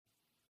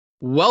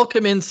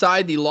Welcome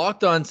inside the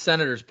Locked On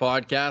Senators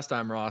podcast.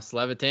 I'm Ross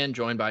Levitan,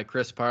 joined by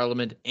Chris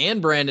Parliament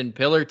and Brandon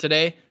Pillar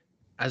today,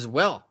 as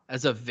well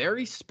as a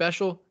very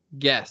special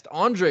guest.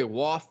 Andre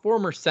Waugh,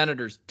 former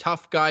Senators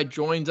tough guy,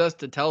 joins us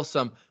to tell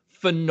some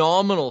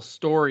phenomenal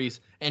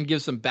stories and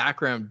give some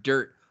background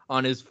dirt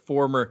on his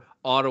former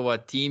Ottawa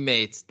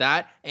teammates.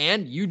 That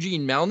and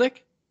Eugene Melnyk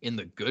in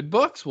the good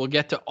books. We'll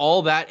get to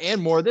all that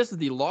and more. This is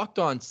the Locked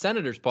On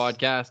Senators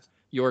podcast,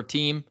 your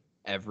team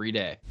every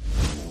day.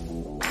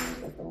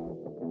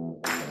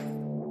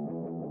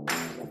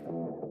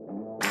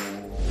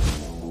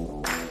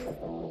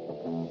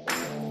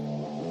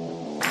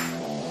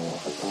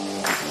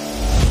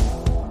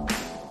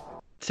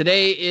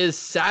 Today is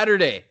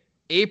Saturday,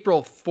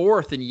 April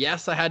 4th, and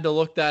yes, I had to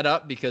look that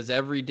up because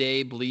every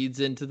day bleeds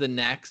into the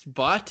next,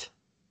 but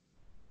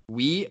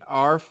we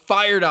are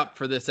fired up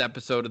for this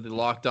episode of the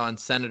Locked On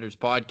Senators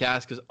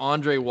podcast because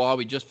Andre Waugh,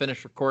 we just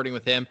finished recording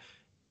with him.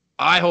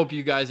 I hope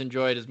you guys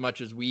enjoyed as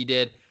much as we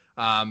did.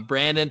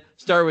 Brandon,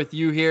 start with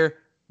you here.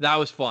 That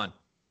was fun.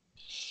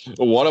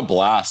 What a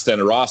blast.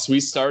 And Ross, we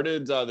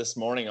started this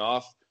morning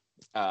off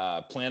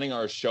planning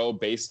our show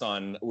based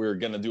on, we were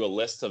going to do a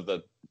list of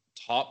the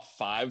top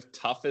 5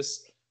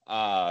 toughest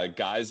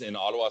guys in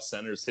Ottawa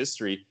Senators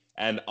history.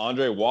 And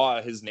Andre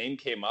Waugh, his name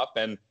came up,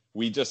 and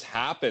we just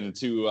happened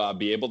to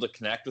be able to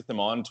connect with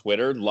him on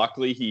Twitter.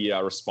 Luckily, he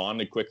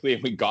responded quickly,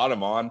 and we got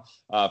him on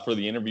for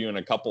the interview in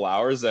a couple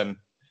hours. And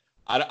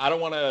I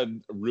don't want to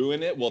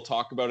ruin it. We'll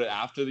talk about it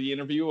after the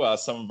interview,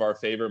 some of our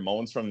favorite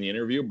moments from the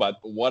interview. But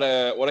what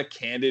a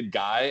candid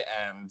guy,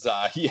 and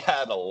he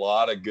had a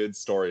lot of good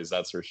stories,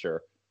 that's for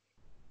sure.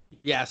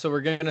 Yeah, so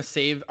we're going to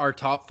save our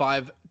top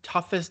 5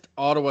 toughest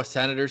Ottawa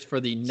Senators for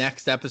the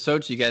next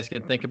episode, so you guys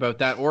can think about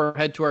that, or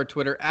head to our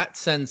Twitter at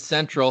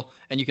SensCentral,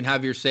 and you can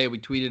have your say. We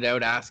tweeted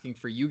out asking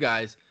for you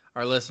guys,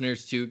 our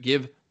listeners, to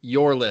give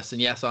your list.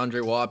 And yes, Andre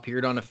Waugh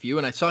appeared on a few,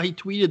 and I saw he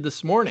tweeted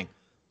this morning.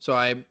 So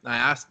I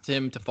asked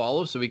him to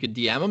follow so we could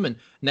DM him, and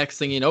next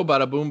thing you know,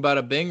 bada boom,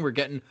 bada bing, we're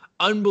getting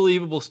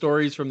unbelievable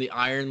stories from the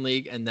Iron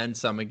League, and then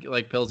some.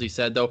 Like Pilsy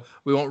said, though,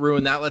 we won't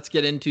ruin that. Let's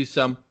get into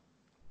some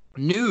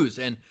news.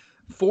 And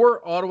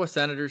 4 Ottawa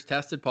Senators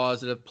tested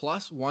positive,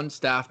 plus 1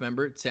 staff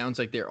member. It sounds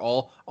like they're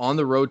all on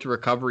the road to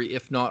recovery,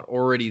 if not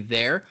already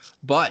there.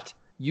 But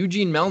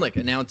Eugene Melnyk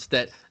announced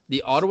that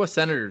the Ottawa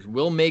Senators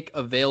will make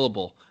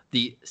available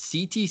the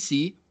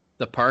CTC,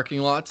 the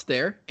parking lots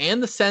there,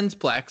 and the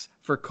Sensplex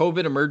for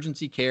COVID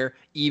emergency care,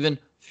 even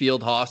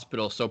field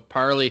hospital. So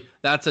Parley,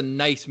 that's a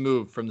nice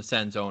move from the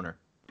Sens owner.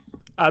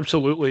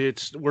 Absolutely.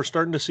 We're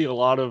starting to see a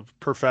lot of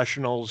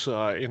professionals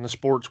in the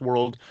sports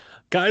world,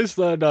 guys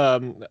that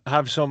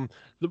have some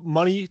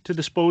money to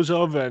dispose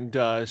of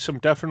and some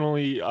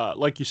definitely,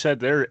 like you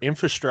said, their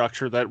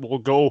infrastructure that will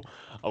go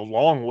a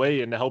long way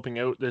into helping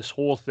out this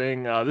whole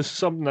thing. This is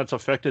something that's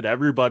affected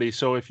everybody.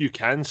 So if you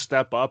can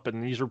step up,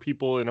 and these are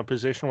people in a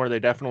position where they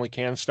definitely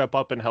can step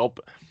up and help.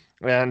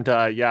 And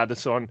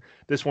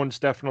this one's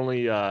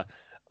definitely a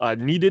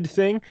needed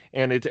thing.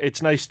 And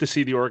it's nice to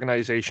see the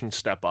organization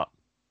step up.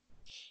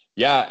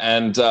 Yeah,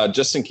 and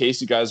just in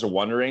case you guys are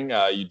wondering,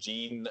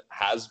 Eugene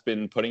has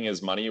been putting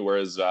his money where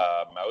his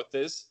mouth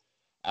is.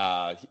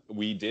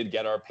 We did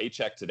get our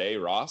paycheck today,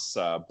 Ross,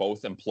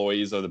 both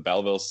employees of the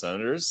Belleville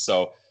Senators.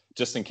 So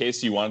just in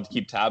case you wanted to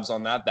keep tabs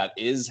on that, that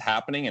is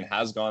happening and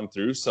has gone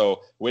through.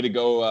 So way to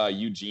go,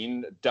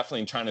 Eugene.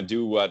 Definitely trying to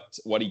do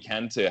what he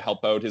can to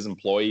help out his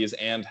employees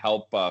and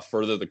help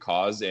further the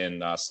cause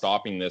in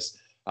stopping this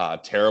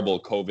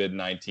terrible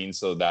COVID-19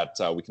 so that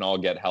we can all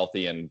get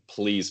healthy, and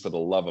please, for the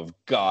love of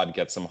God,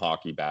 get some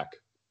hockey back.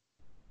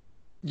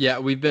 Yeah,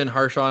 we've been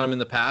harsh on him in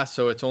the past,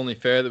 so it's only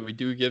fair that we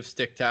do give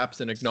stick taps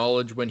and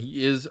acknowledge when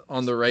he is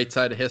on the right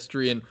side of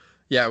history. And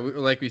yeah,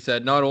 like we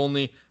said, not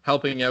only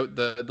helping out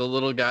the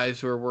little guys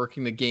who are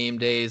working the game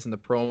days and the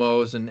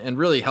promos and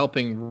really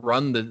helping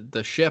run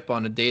the ship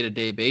on a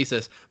day-to-day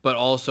basis, but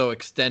also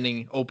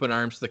extending open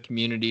arms to the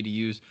community to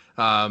use.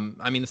 The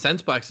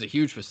Sensplex is a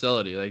huge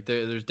facility. Like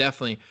there's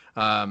definitely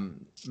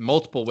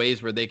multiple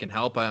ways where they can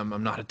help.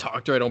 I'm not a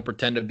doctor. I don't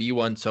pretend to be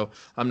one, so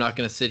I'm not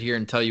going to sit here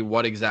and tell you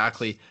what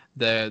exactly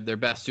they're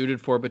best suited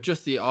for, but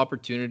just the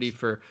opportunity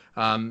for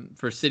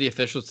city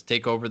officials to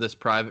take over this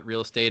private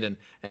real estate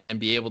and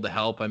be able to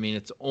help. I mean,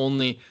 it's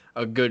only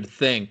a good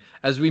thing.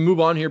 As we move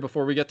on here,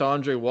 before we get to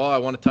Andre Waugh, I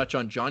want to touch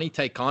on Johnny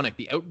Tychonick,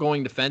 the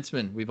outgoing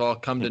defenseman we've all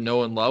come to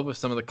know and love with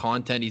some of the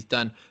content he's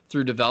done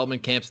through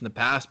development camps in the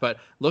past, but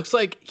looks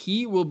like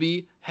he will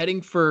be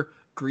heading for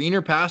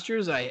greener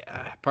pastures.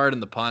 Pardon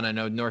the pun. I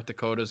know North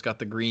Dakota's got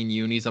the green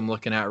unis I'm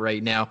looking at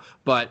right now,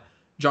 but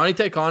Johnny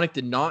Tychonick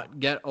did not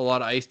get a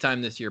lot of ice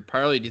time this year.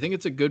 Parley, do you think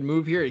it's a good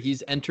move here?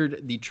 He's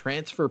entered the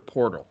transfer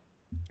portal.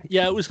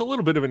 Yeah, it was a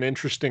little bit of an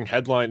interesting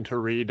headline to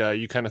read.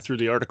 You kind of threw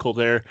the article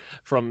there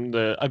from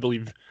the, I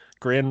believe,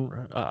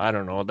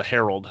 the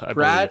Herald.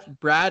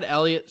 Brad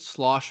Elliott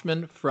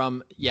Schlossman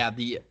from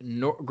the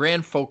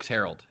Grand Folks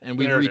Herald, and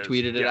we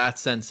retweeted it at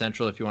Send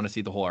Central if you want to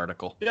see the whole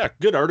article. Yeah,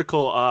 good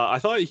article. I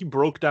thought he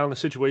broke down the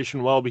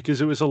situation well because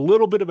it was a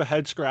little bit of a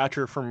head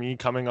scratcher for me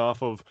coming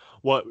off of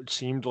what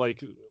seemed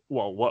like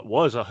what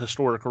was a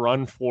historic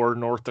run for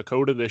North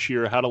Dakota this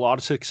year. Had a lot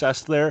of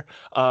success there.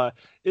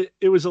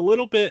 It was a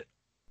little bit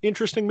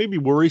interesting, maybe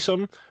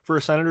worrisome for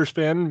a Senators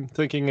fan,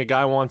 thinking a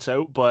guy wants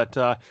out, but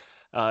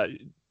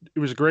it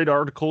was a great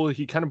article.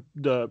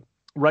 The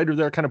writer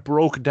there kind of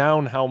broke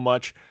down how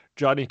much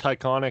Johnny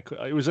Tychonick,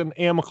 it was an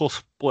amicable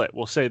split,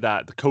 we'll say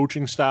that. The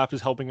coaching staff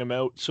is helping him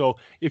out. So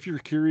if you're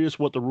curious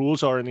what the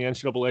rules are in the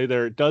NCAA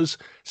there, it does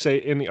say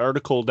in the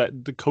article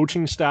that the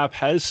coaching staff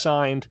has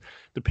signed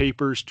the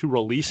papers to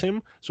release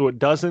him. So it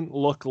doesn't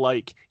look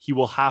like he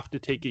will have to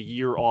take a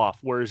year off.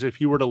 Whereas if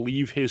he were to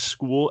leave his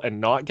school and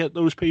not get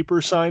those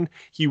papers signed,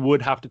 he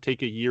would have to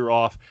take a year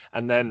off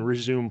and then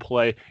resume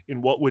play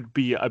in what would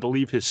be, I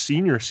believe, his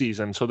senior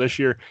season. So this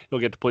year he'll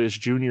get to play his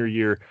junior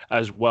year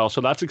as well. So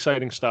that's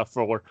exciting stuff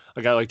for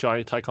a guy like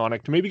Johnny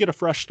Tychonick to maybe get a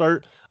fresh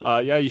start.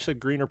 Yeah, you said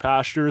greener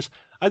pastures.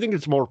 I think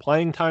it's more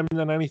playing time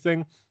than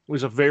anything. It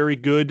was a very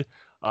good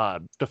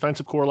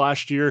defensive core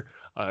last year.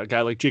 A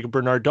guy like Jacob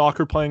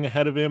Bernard-Docker playing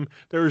ahead of him.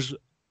 There's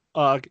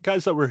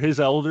guys that were his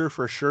elder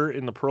for sure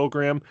in the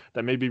program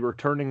that may be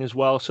returning as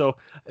well. So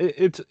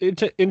it's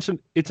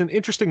an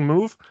interesting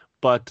move,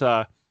 but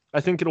I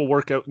think it'll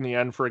work out in the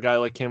end for a guy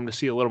like him to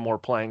see a little more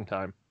playing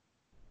time.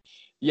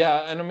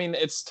 Yeah, and I mean,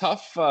 it's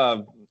tough.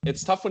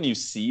 It's tough when you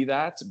see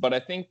that, but I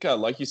think,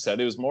 like you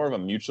said, it was more of a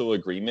mutual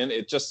agreement.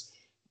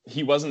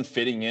 He wasn't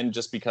fitting in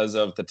just because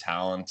of the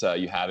talent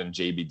you had in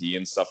JBD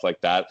and stuff like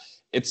that.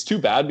 It's too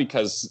bad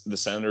because the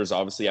Senators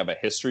obviously have a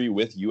history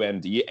with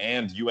UND,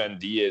 and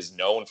UND is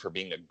known for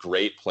being a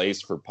great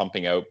place for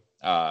pumping out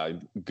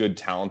good,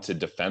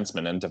 talented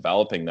defensemen and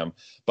developing them.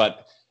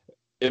 But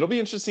it'll be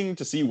interesting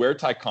to see where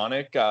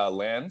Tychonick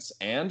lands.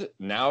 And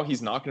now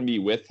he's not going to be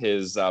with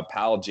his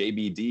pal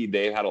JBD.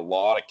 They had a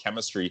lot of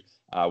chemistry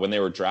when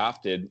they were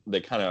drafted. They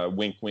kind of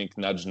wink, wink,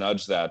 nudge,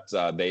 nudge that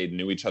they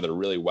knew each other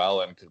really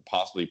well and could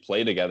possibly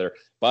play together.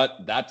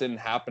 But that didn't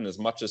happen as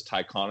much as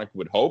Tychonick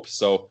would hope.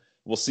 So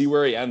we'll see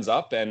where he ends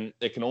up. And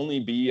it can only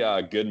be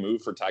a good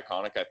move for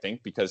Tychonick, I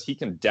think, because he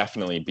can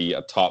definitely be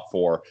a top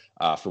four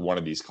for one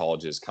of these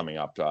colleges coming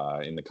up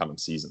in the coming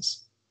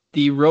seasons.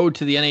 The road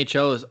to the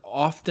NHL is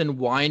often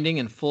winding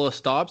and full of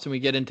stops, and we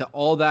get into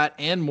all that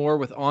and more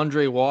with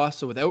Andre Waugh.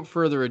 So without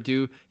further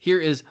ado, here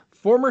is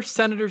former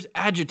Senators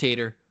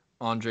agitator,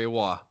 Andre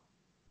Waugh.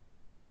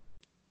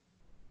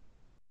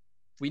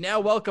 We now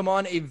welcome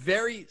on a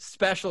very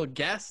special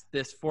guest.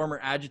 This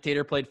former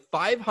agitator played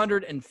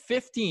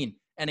 515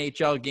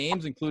 NHL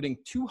games, including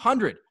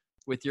 200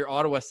 with your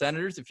Ottawa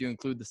Senators, if you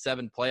include the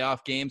 7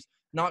 playoff games.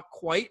 Not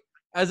quite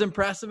as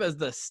impressive as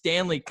the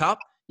Stanley Cup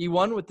he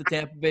won with the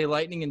Tampa Bay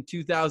Lightning in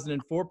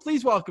 2004.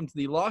 Please welcome to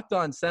the Locked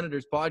On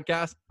Senators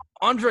podcast,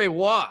 Andre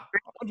Waugh.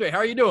 Andre, how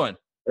are you doing?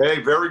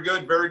 Hey, very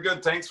good, very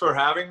good. Thanks for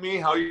having me.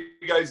 How are you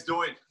guys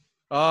doing?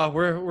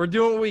 We're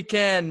doing what we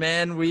can,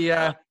 man. We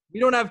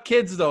don't have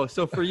kids though,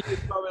 so for you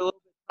it's probably a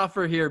little bit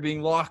tougher here,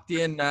 being locked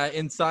in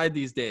inside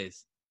these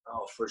days.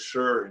 Oh, for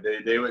sure.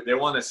 They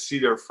want to see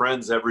their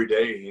friends every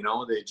day. You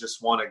know, they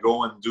just want to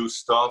go and do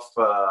stuff,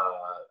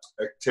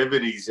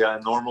 activities,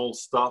 normal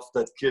stuff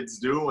that kids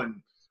do,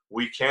 and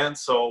we can't.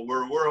 So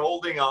we're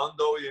holding on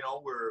though. You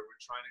know, we're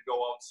trying to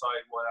go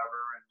outside, whatever,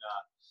 and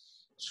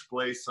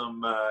play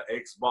some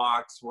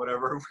Xbox,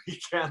 whatever we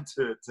can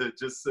to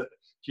just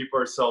keep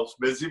ourselves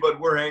busy. But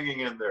we're hanging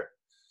in there.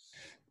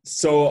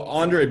 So,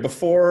 Andre,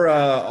 before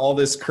all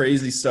this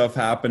crazy stuff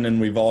happened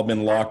and we've all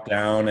been locked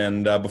down,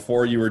 and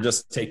before you were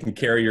just taking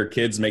care of your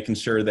kids, making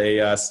sure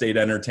they stayed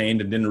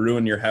entertained and didn't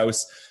ruin your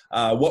house,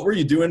 what were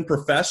you doing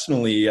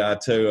professionally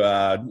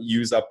to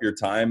use up your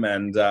time?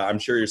 And I'm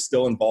sure you're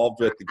still involved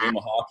with the game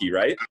of hockey,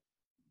 right?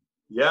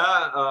 Yeah,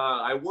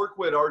 I work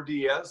with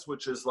RDS,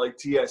 which is like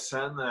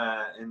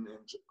TSN in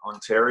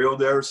Ontario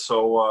there.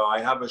 So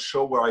I have a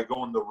show where I go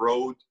on the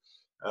road.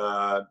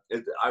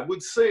 I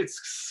would say it's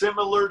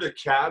similar to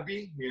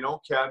Cabby,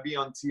 Cabby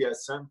on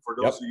TSN for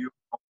those of you.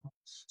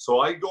 So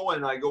I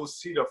go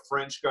see the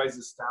French guys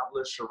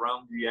established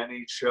around the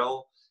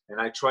NHL, and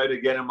I try to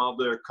get them out of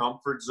their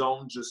comfort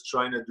zone, just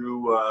trying to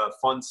do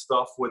fun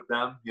stuff with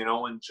them,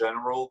 in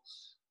general.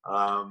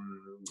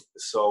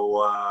 So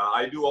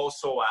I do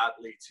also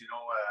athletes, and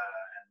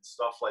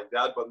stuff like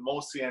that, but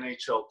mostly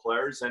NHL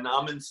players. And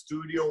I'm in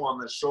studio on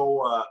the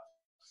show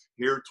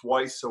here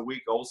twice a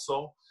week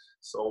also.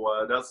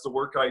 So that's the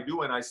work I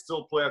do, and I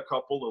still play a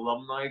couple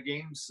alumni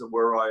games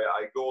where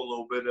I go a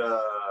little bit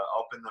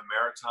up in the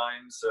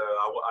Maritimes.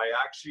 I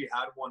actually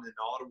had one in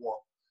Ottawa,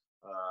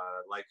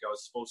 like I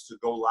was supposed to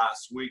go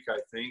last week, I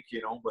think,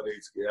 but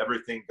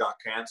everything got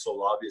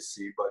canceled,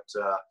 obviously. But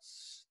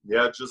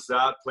yeah, just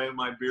that, playing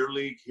my beer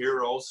league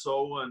here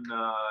also, and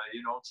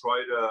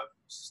try to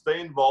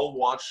stay involved.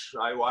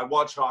 I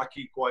watch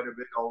hockey quite a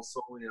bit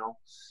also,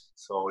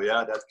 So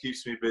yeah, that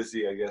keeps me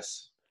busy, I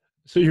guess.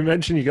 So you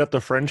mentioned you got the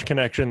French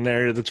connection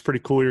there. That's pretty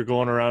cool. You're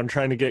going around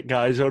trying to get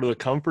guys out of the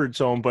comfort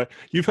zone, but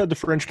you've had the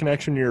French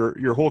connection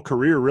your whole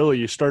career, really.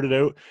 You started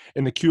out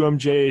in the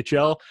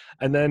QMJHL,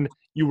 and then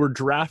you were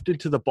drafted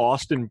to the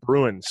Boston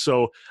Bruins.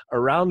 So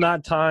around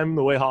that time,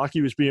 the way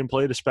hockey was being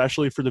played,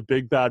 especially for the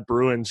big bad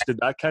Bruins, did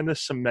that kind of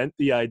cement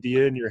the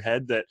idea in your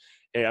head that,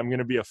 hey, I'm going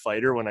to be a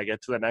fighter when I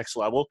get to the next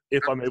level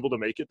if I'm able to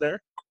make it there?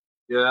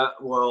 Yeah,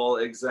 well,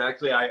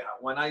 exactly.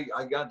 When I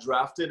got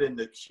drafted in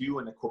the Q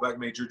in the Quebec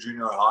Major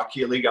Junior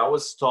Hockey League, I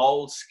was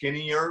tall,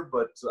 skinnier,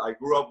 but I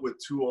grew up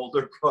with two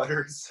older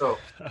brothers. So,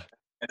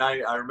 and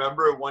I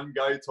remember one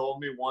guy told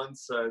me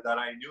once that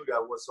I knew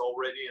that was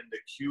already in the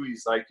Q.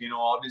 He's like,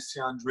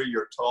 obviously, Andre,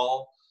 you're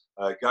tall.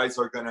 Guys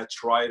are going to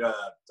try to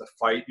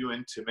fight you,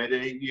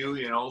 intimidate you,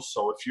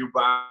 So if you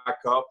back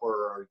up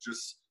or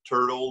just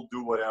turtle,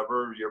 do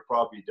whatever, you're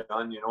probably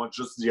done,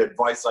 just the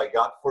advice I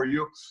got for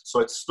you.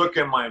 So it stuck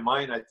in my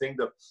mind. I think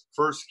the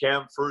first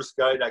guy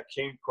that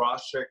came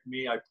cross-checked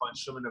me, I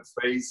punched him in the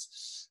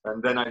face,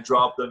 and then I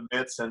dropped the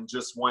mitts and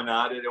just went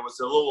at it. It was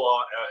a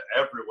little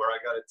everywhere, I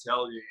got to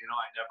tell you.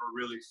 I never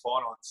really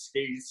fought on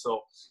skates,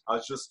 so I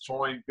was just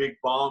throwing big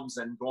bombs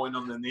and going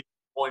on the knee,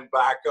 going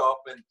back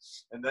up, and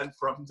then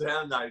from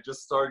then I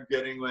just started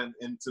getting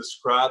into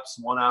scraps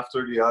one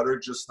after the other,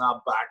 just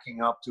not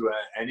backing up to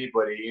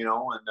anybody, and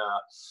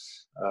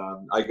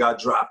I got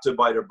drafted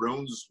by the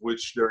Bruins,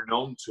 which they're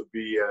known to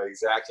be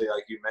exactly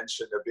like you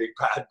mentioned, the big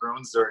bad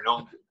Bruins. They're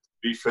known to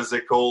be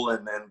physical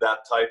and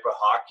that type of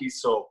hockey.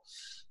 So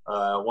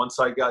once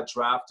I got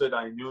drafted,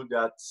 I knew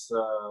that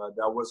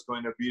that was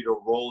going to be the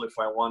role if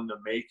I wanted to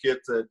make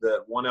it.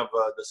 That one of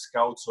the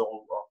scouts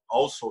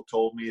also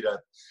told me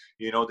that,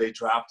 they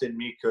drafted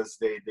me because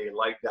they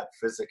liked that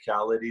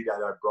physicality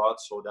that I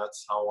brought. So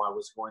that's how I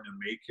was going to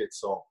make it.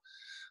 So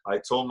I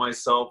told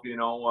myself,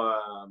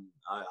 I'm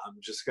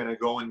just going to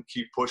go and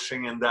keep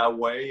pushing in that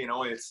way.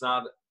 It's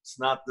not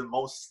the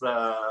most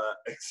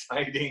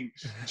exciting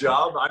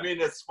job. I mean,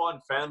 it's fun.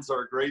 Fans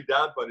are great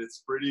at, but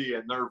it's pretty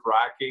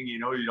nerve-wracking. You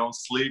don't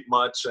sleep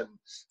much and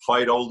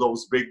fight all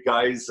those big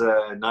guys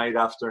night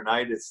after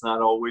night. It's not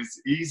always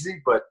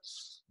easy, but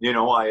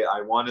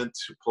I wanted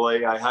to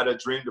play. I had a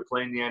dream to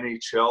play in the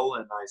NHL,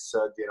 and I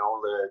said,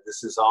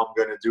 this is how I'm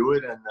going to do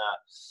it, and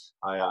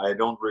I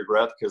don't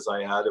regret because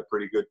I had a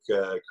pretty good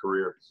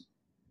career.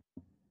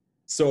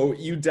 So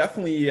you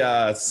definitely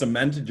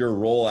cemented your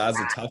role as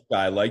a tough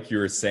guy, like you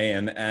were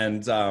saying.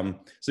 And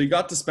so you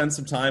got to spend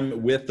some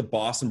time with the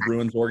Boston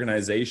Bruins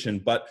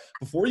organization. But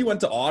before you went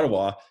to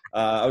Ottawa,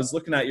 I was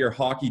looking at your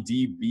Hockey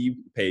DB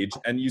page,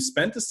 and you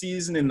spent a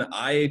season in the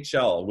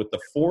IHL with the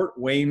Fort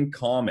Wayne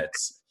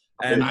Comets.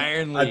 And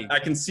Iron League. I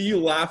can see you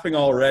laughing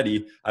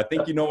already. I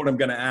think you know what I'm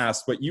going to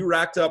ask. But you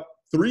racked up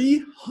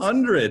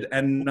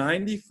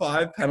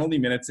 395 penalty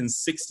minutes in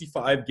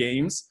 65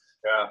 games.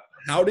 Yeah.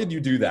 How did you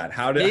do that?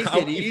 How many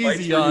fights were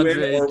you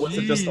Andre, in, or was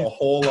it just a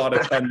whole lot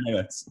of 10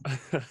 minutes?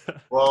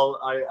 Well,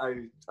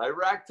 I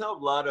racked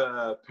up a lot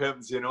of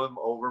PIMs,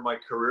 over my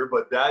career,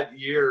 but that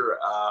year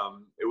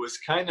it was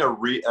kind of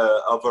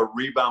a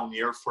rebound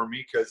year for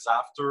me because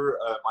after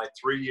my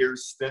 3-year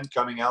stint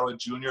coming out of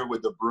junior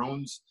with the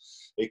Bruins,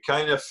 it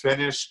kind of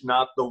finished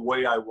not the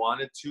way I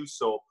wanted to.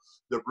 So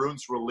the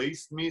Bruins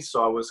released me,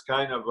 so I was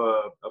kind of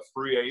a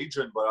free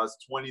agent, but I was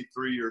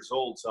 23 years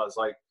old, so I was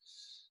like,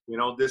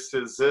 this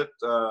is it.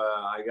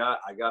 I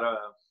gotta,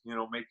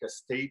 make a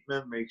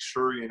statement, make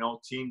sure,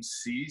 team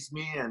sees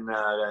me. And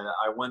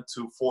I went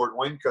to Fort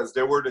Wayne because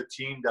they were the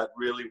team that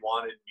really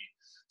wanted me.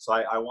 So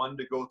I wanted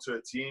to go to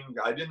a team.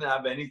 I didn't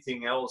have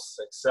anything else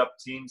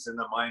except teams in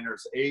the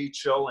minors,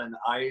 AHL and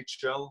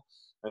IHL.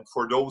 And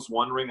for those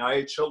wondering,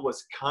 IHL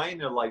was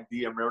kind of like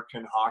the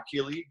American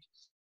Hockey League,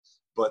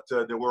 but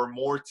there were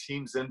more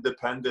teams,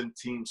 independent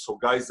teams. So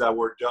guys that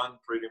were done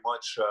pretty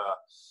much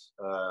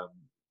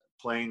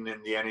playing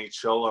in the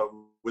NHL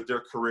with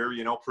their career,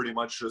 pretty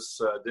much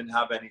just didn't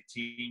have any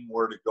team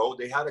where to go.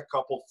 They had a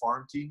couple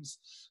farm teams,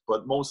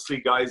 but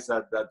mostly guys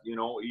that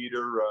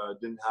either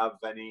didn't have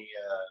any,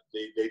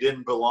 they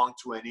didn't belong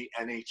to any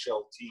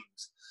NHL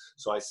teams.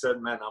 So I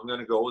said, man, I'm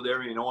going to go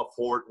there. At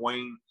Fort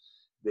Wayne,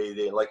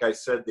 they like I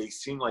said, they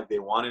seemed like they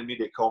wanted me.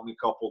 They called me a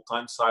couple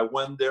times. So I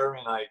went there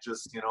and I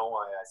just, I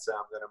said,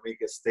 I'm going to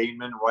make a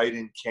statement right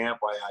in camp.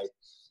 I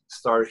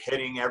started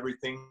hitting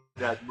everything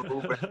that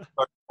moved and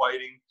started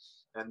fighting,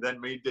 and then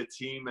made the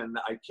team. And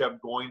I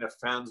kept going. The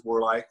fans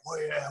were like, oh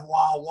yeah,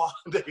 wow.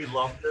 They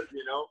loved it,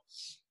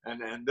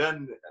 and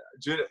then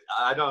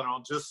I don't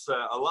know, just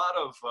a lot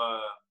of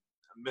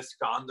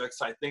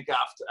misconducts. I think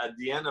at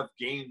the end of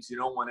games,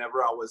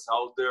 whenever I was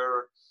out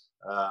there,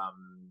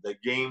 the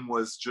game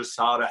was just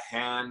out of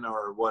hand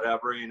or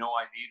whatever,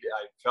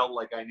 I felt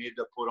like I needed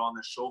to put on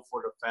a show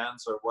for the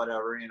fans or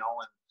whatever, and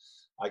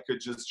I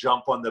could just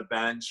jump on the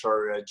bench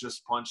or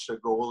just punch the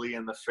goalie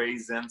in the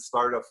face and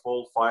start a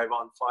full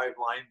 5-on-5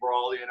 line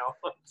brawl,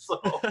 So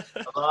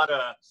a lot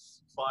of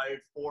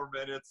 4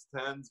 minutes,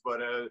 10s.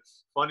 But a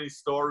funny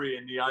story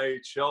in the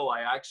IHL,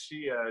 I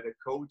actually, the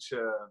coach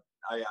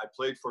I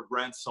played for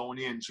Grant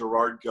Sony and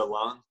Gerard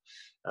Gallant.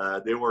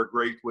 They were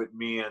great with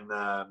me, and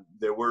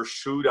there were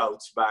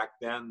shootouts back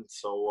then.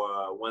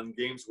 So when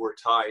games were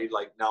tied,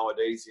 like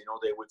nowadays,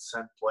 they would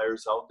send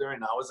players out there,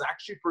 and I was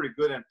actually pretty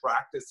good in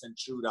practice in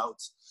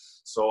shootouts.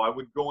 So I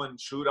would go and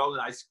shoot out,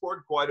 and I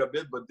scored quite a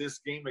bit. But this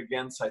game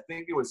against, I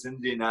think it was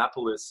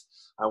Indianapolis,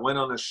 I went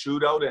on a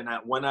shootout, and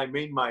when I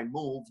made my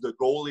move, the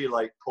goalie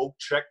like poke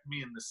checked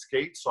me in the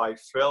skate, so I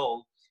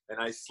fell. And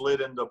I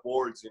slid in the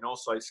boards,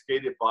 so I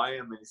skated by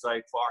him, and he's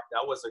like, fuck,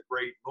 that was a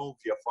great move,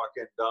 you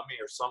fucking dummy,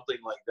 or something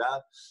like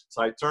that.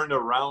 So I turned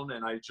around,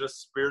 and I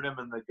just speared him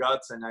in the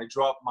guts, and I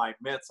dropped my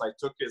mitts. I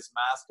took his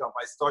mask off.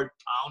 I started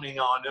pounding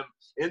on him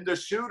in the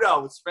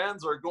shootouts.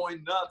 Fans are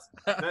going nuts.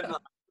 Then I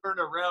turn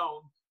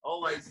around.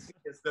 All I see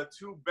is the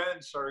two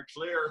bench are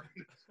clear.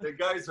 The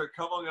guys are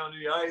coming on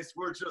the ice.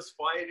 We're just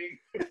fighting.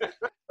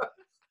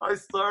 I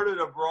started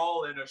a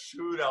brawl in a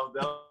shootout.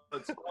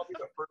 That's probably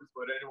the first,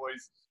 but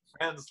anyways,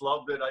 fans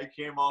loved it. I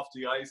came off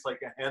the ice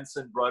like a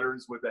Hanson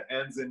brothers with the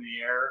hands in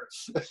the air.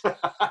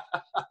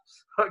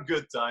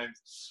 Good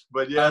times.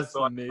 But yeah, that's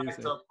so amazing. I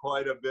picked up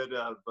quite a bit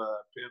of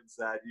PIMS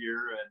that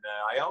year. And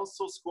I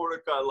also scored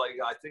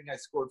I think I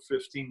scored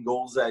 15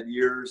 goals that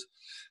year.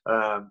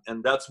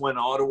 And that's when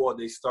Ottawa,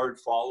 they started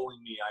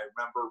following me. I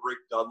remember Rick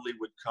Dudley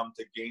would come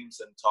to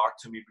games and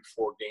talk to me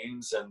before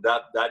games. And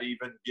that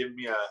even gave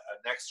me an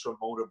extra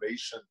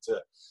motivation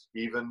to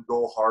even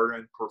go harder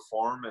and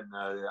perform. And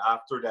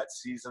after that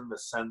season, the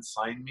Sens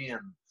signed me,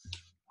 and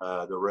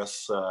the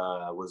rest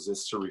was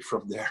history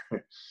from there.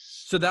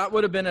 So that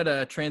would have been at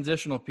a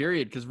transitional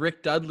period, because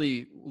Rick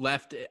Dudley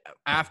left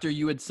after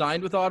you had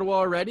signed with Ottawa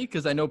already,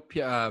 because I know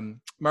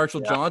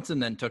Marshall Johnson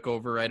then took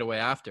over right away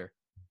after.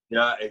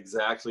 Yeah,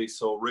 exactly.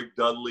 So Rick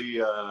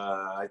Dudley,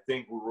 I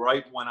think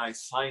right when I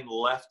signed,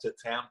 left to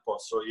Tampa.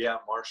 So yeah,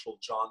 Marshall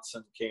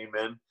Johnson came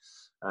in.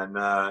 And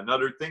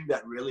another thing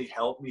that really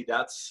helped me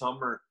that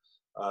summer,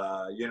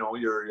 I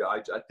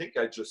think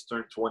I just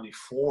turned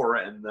 24,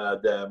 and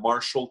the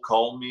Marshall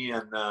called me,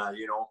 and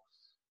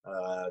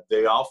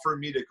they offered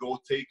me to go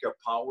take a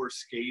power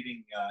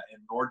skating in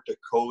North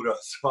Dakota.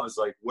 So I was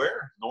like,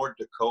 where? North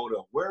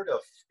Dakota? Where the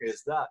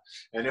is that?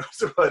 And it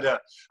was,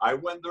 but I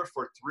went there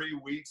for 3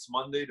 weeks,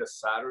 Monday to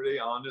Saturday.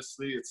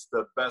 Honestly, it's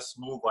the best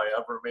move I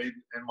ever made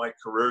in my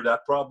career.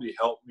 That probably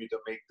helped me to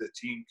make the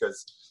team,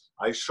 because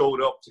I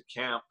showed up to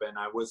camp and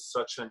I was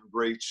such in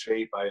great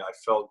shape. I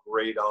felt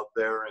great out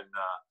there, and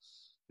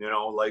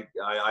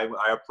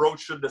I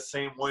approached it the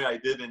same way I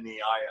did in the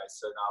eye. I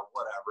said,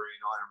 whatever.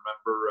 I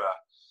remember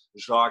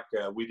Jacques,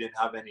 we didn't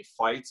have any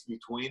fights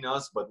between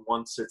us, but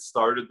once it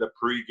started, the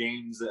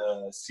pre-games,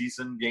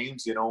 season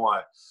games,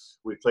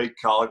 we played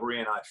Calgary,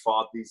 and I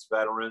fought these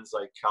veterans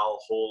like Cal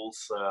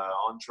Holtz,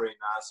 Andre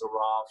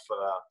Nazarov.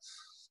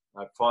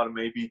 I fought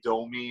maybe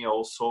Domi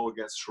also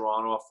against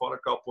Toronto. I fought a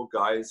couple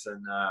guys,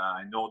 and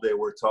I know they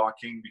were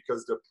talking,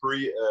 because the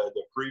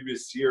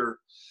previous year,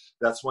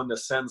 that's when the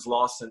Sens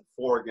lost in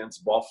 4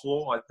 against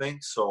Buffalo, I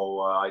think. So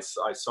I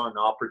saw an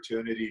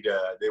opportunity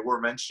they were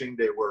mentioning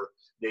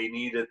they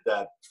needed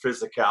that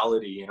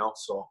physicality,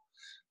 So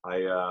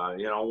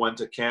I, went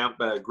to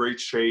camp in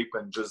great shape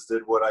and just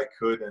did what I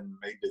could and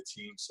made the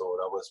team. So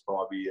that was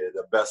probably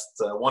the best,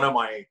 one of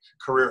my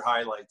career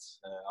highlights,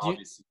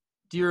 obviously.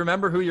 Do you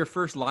remember who your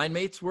first line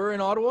mates were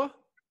in Ottawa?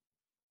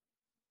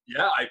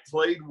 Yeah, I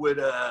played with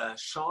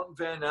Sean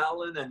Van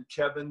Allen and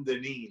Kevin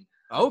Dineen.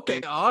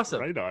 Okay, awesome.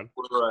 Right on.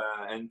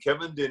 And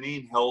Kevin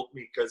Dineen helped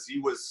me, because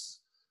he was,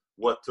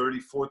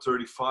 34,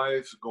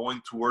 35,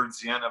 going towards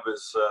the end of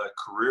his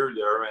career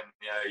there. And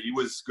he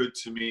was good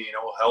to me,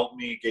 helped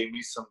me, gave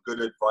me some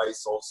good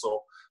advice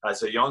also.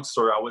 As a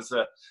youngster, I was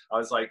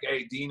like,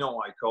 hey, Dino,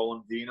 I call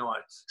him Dino.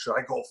 Should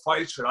I go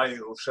fight? Should I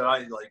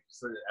like,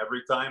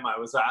 every time I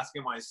was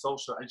asking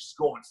myself, should I just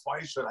go and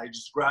fight? Should I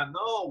just grab?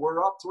 No,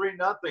 we're up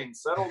 3-0.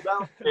 Settle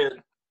down, kid.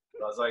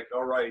 I was like,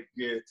 all right,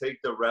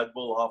 take the Red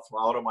Bull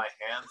out of my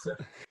hands.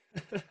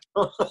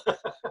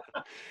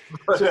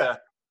 But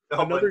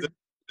it's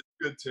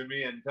good to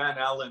me, and Van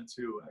Allen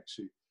too,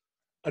 actually.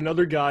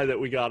 Another guy that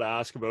we got to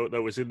ask about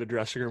that was in the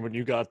dressing room when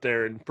you got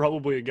there, and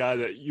probably a guy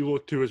that you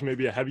look to as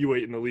maybe a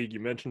heavyweight in the league. You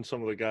mentioned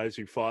some of the guys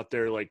who fought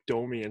there, like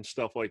Domi and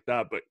stuff like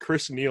that. But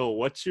Chris Neil,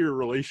 what's your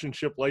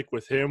relationship like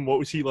with him? What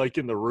was he like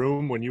in the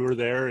room when you were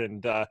there?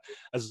 And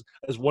as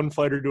one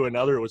fighter to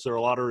another, was there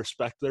a lot of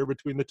respect there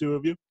between the two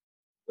of you?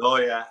 Oh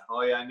yeah,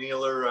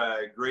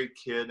 Neeler, great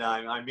kid.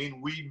 I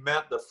mean, we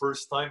met the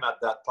first time at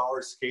that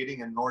power skating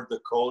in North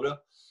Dakota.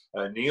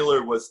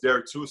 Neeler was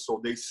there too,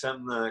 so they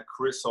sent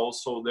Chris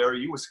also there.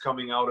 He was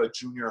coming out of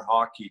junior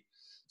hockey,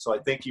 so I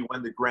think he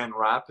went to Grand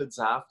Rapids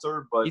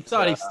after. But he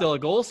thought he's still a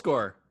goal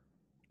scorer.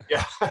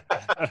 Yeah,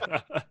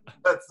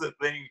 that's the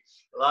thing.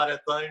 A lot of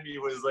time he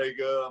was like,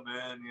 "Oh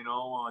man,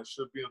 I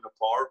should be on the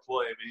power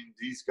play." I mean,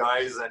 these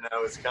guys, and I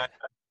was kind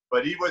of.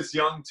 But he was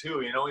young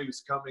too, he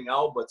was coming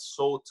out, but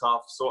so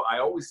tough. So I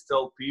always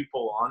tell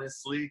people,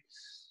 honestly,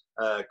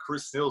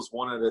 Chris Neal's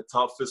one of the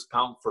toughest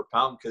pound for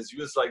pound because he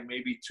was like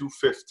maybe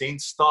 215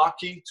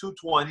 stocky,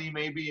 220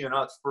 maybe, and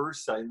at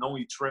first I know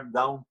he trimmed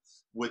down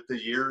with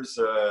the years.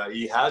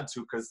 He had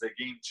to because the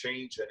game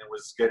changed and it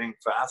was getting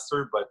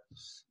faster, but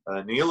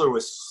Naylor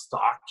was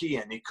stocky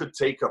and he could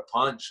take a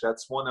punch.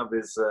 That's one of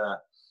his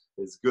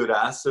good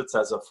assets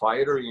as a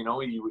fighter. You know,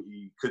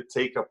 he could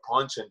take a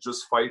punch and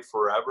just fight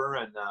forever.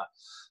 And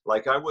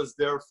like I was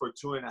there for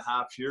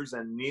 2.5 years,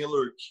 and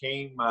Naylor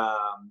came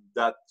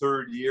that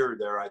third year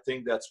there. I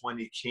think that's when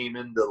he came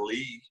in the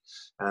league,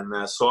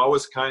 and so I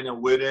was kind of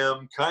with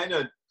him.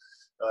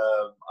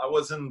 I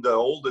wasn't the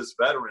oldest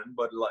veteran,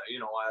 but you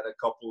know, I had a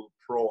couple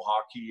pro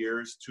hockey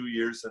years, 2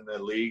 years in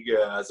the league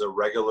as a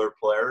regular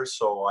player.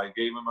 So I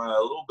gave him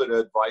a little bit of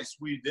advice.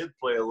 We did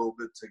play a little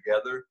bit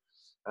together.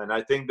 And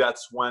I think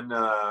that's when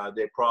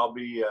they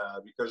probably,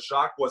 because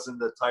Jacques wasn't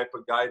the type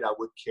of guy that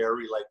would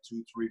carry like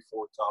 2, 3,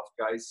 4 tough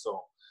guys.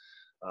 So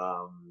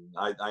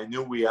I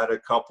knew we had a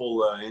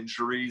couple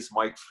injuries.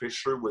 Mike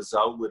Fisher was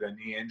out with a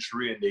knee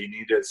injury and they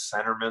needed a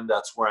centerman.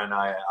 That's when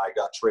I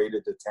got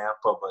traded to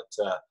Tampa.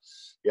 But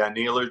yeah,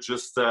 Naylor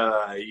just,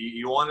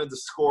 he wanted to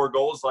score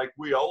goals like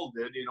we all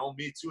did. You know,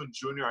 me too in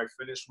junior, I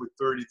finished with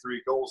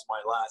 33 goals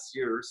my last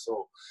year.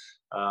 So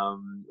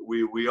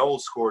we all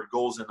scored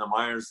goals in the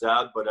minors,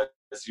 Dad, but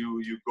as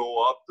you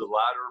go up the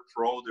ladder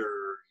pro, there,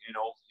 you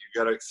know, you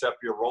got to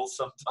accept your role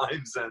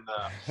sometimes. And,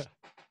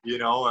 you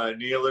know,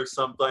 Naylor,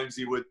 sometimes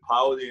he would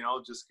pout, you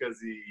know, just because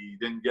he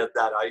didn't get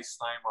that ice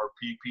time or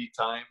PP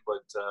time.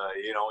 But,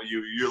 you know,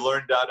 you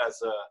learn that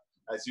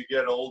as you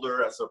get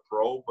older as a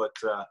pro. But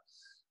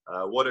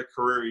what a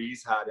career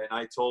he's had. And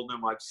I told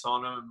him I saw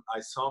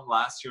him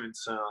last year in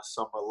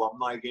some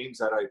alumni games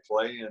that I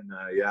play. And,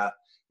 yeah,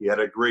 he had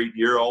a great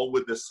year, all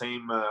with the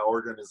same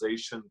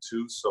organization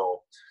too.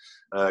 So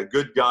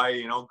good guy,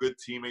 you know, good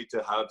teammate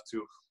to have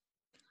too.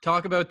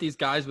 Talk about these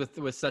guys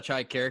with such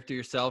high character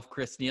yourself,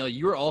 Chris Neal.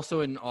 You were also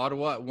in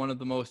Ottawa at one of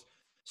the most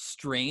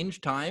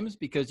strange times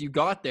because you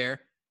got there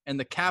and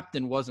the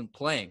captain wasn't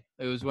playing.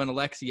 It was when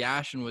Alexei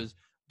Yashin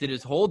did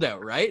his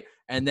holdout, right?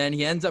 And then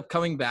he ends up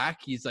coming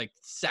back. He's like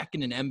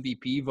second in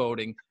MVP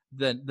voting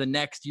the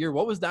next year.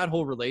 What was that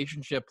whole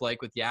relationship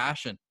like with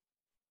Yashin?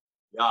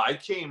 Yeah, I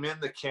came in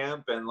the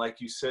camp and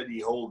like you said, he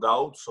holed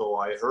out. So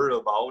I heard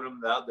about him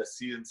that the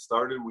season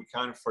started. We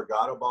kind of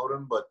forgot about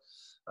him, but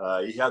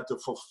he had to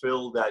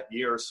fulfill that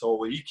year. So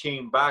when he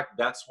came back,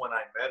 that's when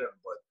I met him.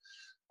 But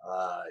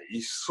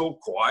he's so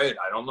quiet.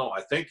 I don't know. I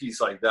think he's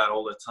like that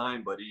all the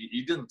time, but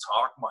he didn't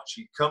talk much.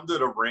 He'd come to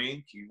the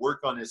rink. He'd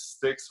work on his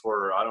sticks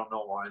for, I don't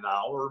know, an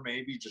hour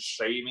maybe, just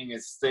shaving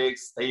his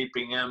sticks,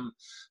 taping him,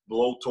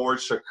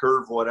 blowtorch, a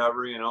curve,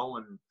 whatever, you know,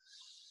 and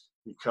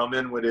he'd come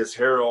in with his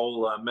hair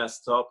all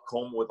messed up,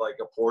 comb with like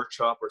a pork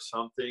chop or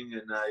something,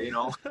 and, you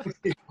know,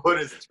 he put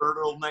his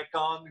turtleneck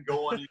on,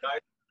 go on, you guys,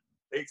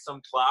 take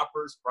some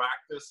clappers,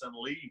 practice, and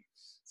leave.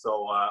 So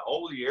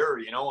all year,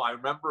 you know, I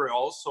remember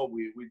also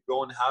we'd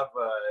go and have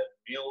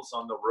meals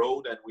on the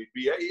road, and we'd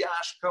be, hey,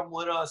 Ash, come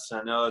with us.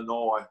 And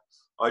no,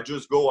 I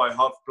just go, I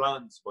have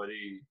plans. But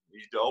he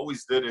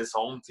always did his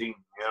own thing,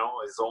 you know,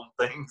 his own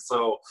thing.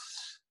 So,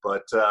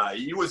 but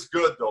he was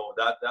good, though.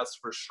 That's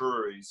for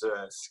sure. He's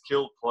a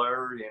skilled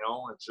player, you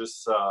know. It's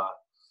just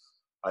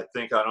I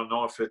think, I don't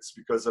know if it's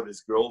because of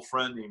his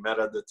girlfriend he met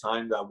at the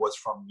time that was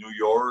from New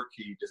York.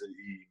 He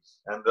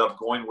ended up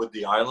going with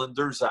the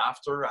Islanders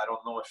after. I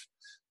don't know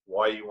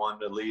why he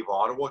wanted to leave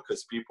Ottawa,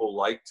 because people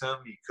liked him.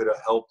 He could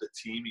have helped the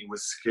team. He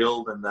was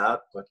skilled in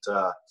that. But,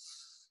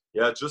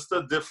 yeah, just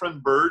a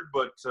different bird.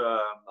 But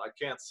I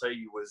can't say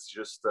he was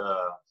just,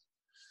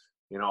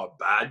 you know, a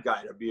bad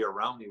guy to be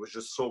around. He was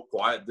just so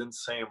quiet, didn't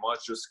say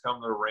much, just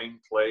come to the ring,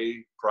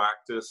 play,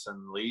 practice,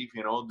 and leave,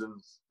 you know.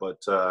 But,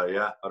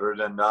 yeah, other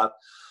than that,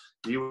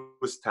 he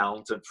was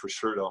talented for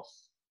sure, though.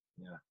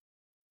 Yeah.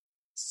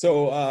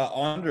 So,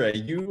 Andre,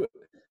 you,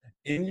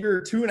 in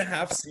your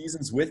 2.5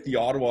 seasons with the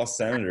Ottawa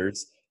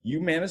Senators, you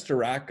managed to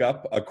rack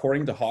up,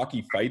 according to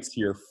Hockey Fights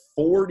here,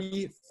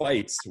 40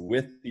 fights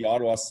with the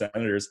Ottawa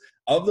Senators.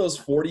 Of those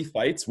 40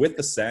 fights with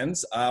the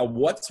Sens,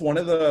 what's one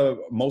of the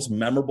most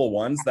memorable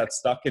ones that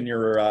stuck in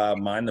your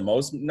mind the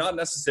most? Not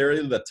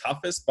necessarily the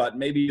toughest, but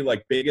maybe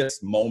like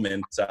biggest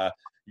moment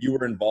you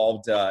were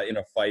involved in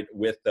a fight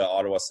with the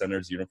Ottawa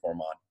Senators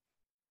uniform on.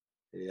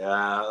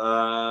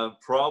 Yeah,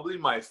 probably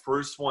my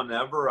first one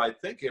ever. I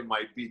think it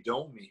might be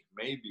Domi,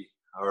 maybe,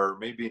 or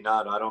maybe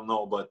not. I don't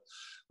know. But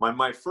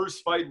my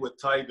first fight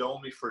with Ty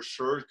Domi for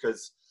sure,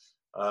 because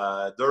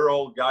they're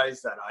all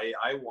guys that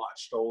I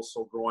watched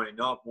also growing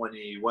up when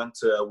he went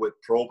with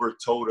Probert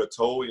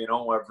toe-to-toe, you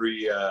know,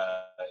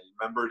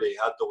 remember they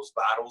had those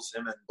battles,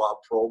 him and Bob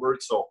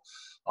Probert. So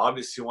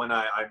obviously when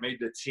I made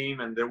the team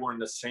and they were in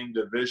the same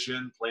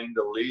division playing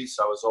the Leafs,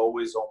 I was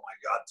always, oh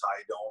my God,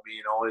 Ty Domi,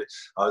 you know,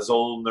 I was a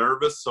little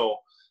nervous. So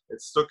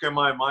it stuck in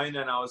my mind,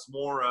 and I was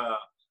more,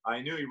 I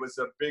knew he was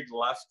a big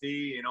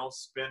lefty, you know,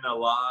 spin a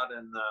lot,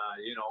 and,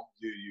 you know,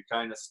 you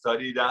kind of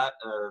study that.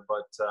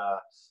 But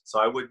so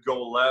I would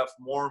go left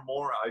more and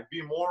more. I'd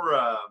be more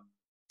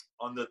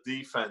on the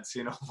defense,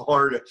 you know,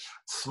 more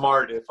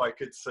smart, if I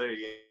could say.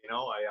 You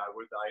know,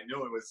 I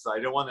knew it was. I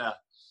didn't want to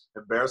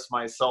embarrass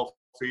myself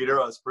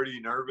either. I was pretty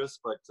nervous,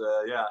 but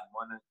yeah, I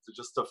wanted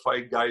to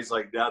fight guys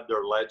like that.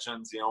 They're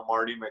legends, you know.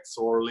 Marty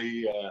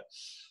McSorley.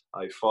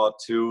 I fought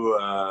two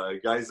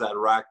guys that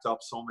racked up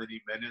so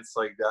many minutes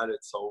like that.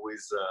 It's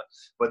always,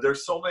 but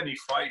there's so many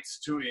fights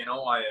too. You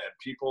know,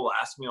 people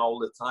ask me all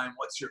the time,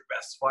 "What's your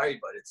best fight?"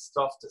 But it's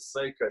tough to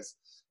say because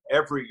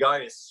every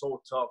guy is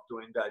so tough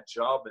doing that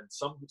job, and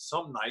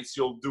some nights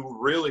you'll do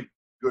really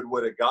good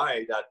with a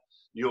guy that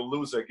you'll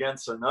lose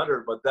against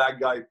another, but that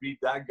guy beat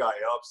that guy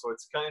up. So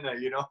it's kind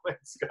of, you know,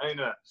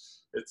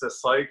 it's a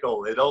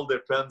cycle. It all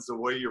depends the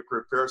way you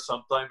prepare.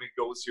 Sometimes it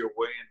goes your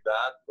way in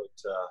that,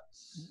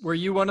 but were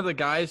you one of the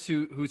guys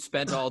who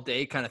spent all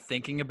day kind of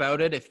thinking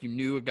about it? If you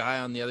knew a guy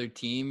on the other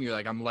team, you're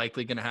like, I'm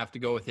likely going to have to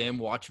go with him,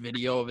 watch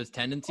video of his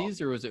tendencies,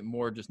 or was it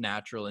more just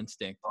natural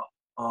instinct?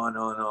 Oh,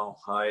 no.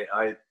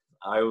 I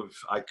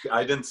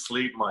didn't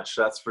sleep much.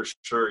 That's for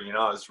sure. You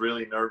know, I was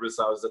really nervous.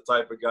 I was the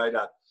type of guy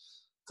that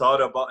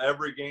thought about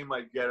every game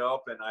I'd get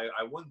up, and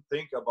I wouldn't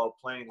think about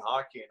playing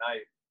hockey. And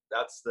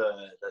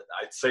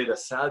I'd say the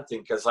sad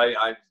thing, because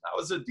I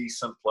was a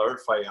decent player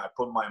if I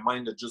put my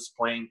mind to just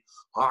playing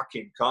hockey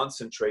and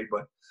concentrate.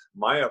 But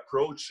my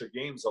approach to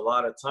games a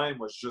lot of time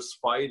was just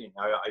fighting.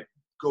 I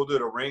go to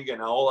the ring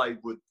and all I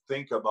would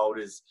think about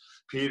is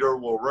Peter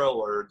Worrell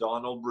or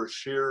Donald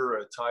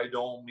Brashear, Ty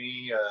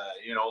Domi,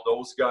 you know,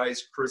 those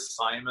guys, Chris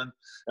Simon.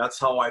 That's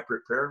how I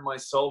prepared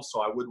myself.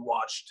 So I would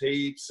watch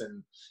tapes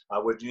and I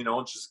would, you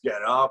know, just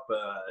get up,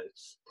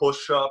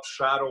 push up,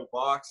 shadow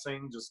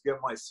boxing, just get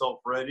myself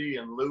ready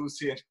and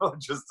loose, you know,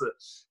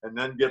 and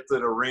then get to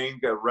the ring,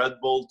 a Red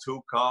Bull,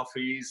 2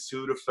 coffees,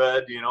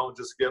 Sudafed, you know,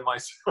 just get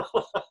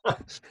myself.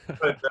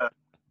 But,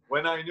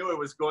 when I knew it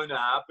was going to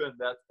happen,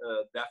 that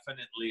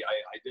definitely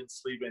I didn't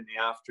sleep in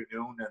the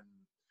afternoon. And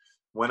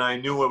when I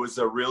knew it was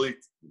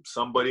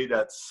somebody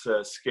that's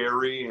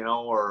scary, you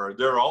know, or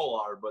they all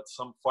are, but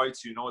some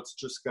fights, you know, it's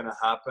just going to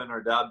happen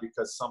or that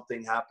because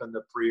something happened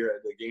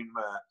the game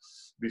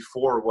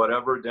before or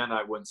whatever, then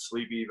I wouldn't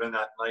sleep even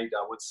at night.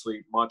 I wouldn't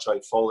sleep much.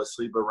 I'd fall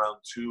asleep around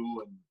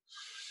 2. And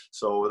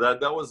so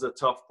that was the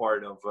tough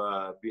part of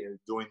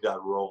doing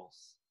that role.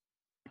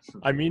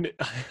 I mean,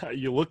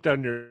 you look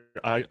down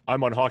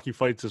I'm on Hockey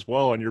Fights as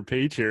well on your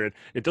page here, and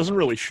it doesn't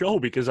really show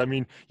because, I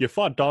mean, you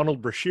fought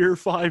Donald Brashear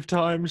 5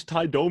 times,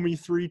 Ty Domi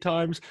 3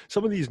 times.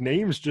 Some of these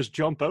names just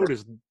jump out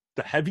as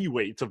the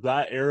heavyweights of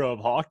that era of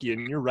hockey,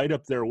 and you're right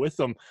up there with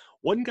them.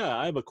 One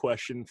guy I have a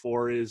question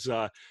for is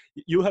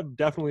you have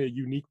definitely a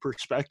unique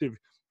perspective.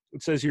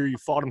 It says here you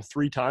fought him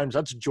 3 times.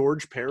 That's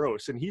George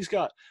Parros, and he's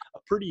got a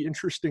pretty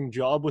interesting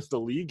job with the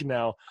league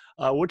now.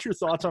 What's your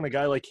thoughts on a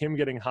guy like him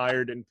getting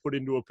hired and put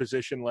into a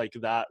position like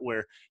that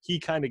where he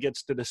kind of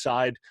gets to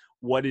decide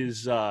what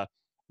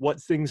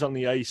things on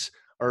the ice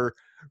are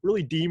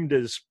really deemed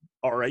as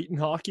all right in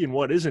hockey and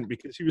what isn't,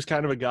 because he was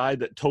kind of a guy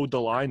that towed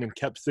the line and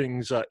kept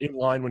things in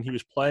line when he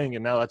was playing,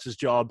 and now that's his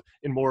job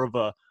in more of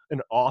an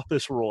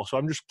office role. So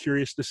I'm just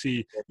curious to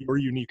see your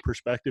unique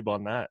perspective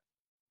on that.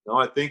 No,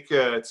 I think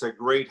it's a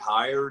great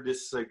hire.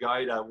 This is a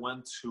guy that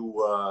went to,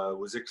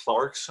 was it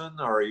Clarkson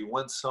or he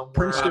went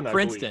somewhere?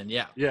 Princeton,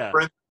 yeah.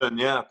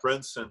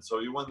 Princeton. So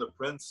he went to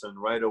Princeton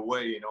right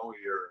away. You know,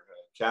 you're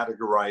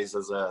categorized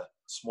as a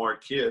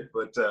smart kid,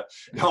 but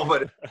no,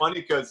 but it's funny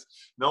because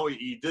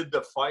he did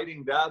the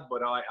fighting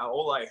but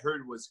all I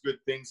heard was good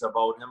things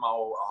about him,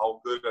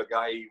 how good a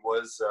guy he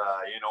was.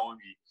 You know,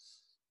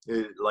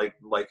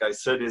 like I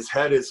said, his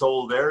head is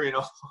all there, you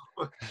know.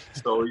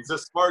 So he's a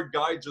smart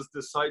guy. Just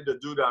decided to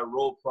do that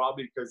role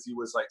probably because he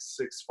was like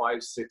 6'5",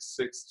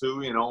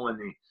 6'6", you know, and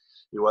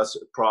he was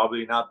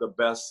probably not the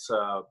best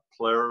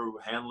player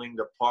handling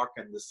the puck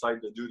and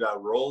decided to do that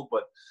role.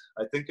 But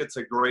I think it's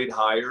a great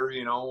hire,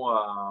 you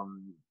know.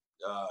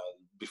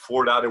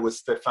 Before that, it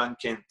was Stéphane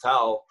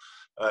Quintal.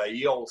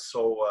 He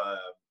also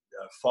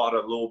fought a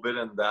little bit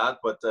in that,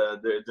 but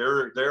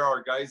there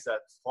are guys that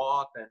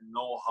fought and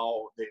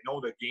they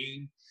know the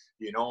game.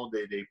 You know,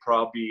 they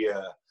probably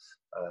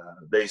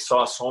they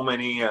saw so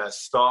many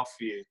stuff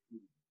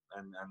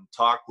and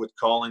talk with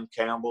Colin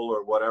Campbell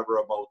or whatever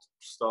about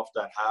stuff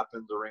that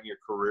happened during your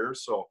career.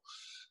 So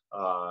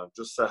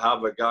just to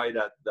have a guy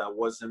that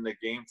was in the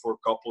game for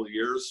a couple of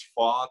years,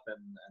 fought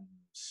and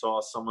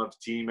saw some of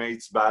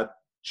teammates bad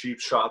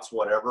cheap shots,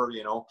 whatever,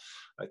 you know,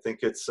 I think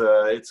it's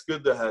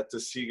good to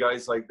see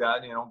guys like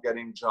that, you know,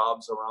 getting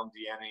jobs around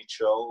the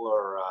NHL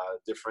or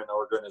different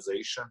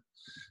organization,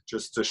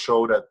 just to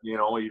show that, you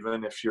know,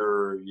 even if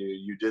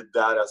you did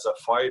that as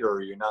a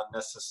fighter, you're not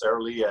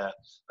necessarily a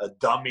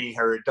dummy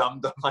or a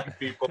dum-dum like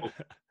people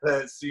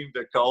seem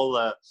to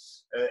call.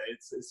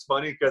 It's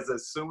funny because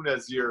as soon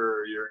as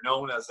you're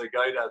known as a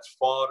guy that's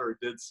fought or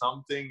did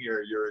something,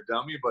 you're a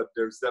dummy. But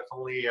there's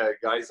definitely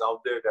guys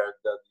out there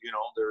that you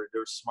know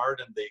they're smart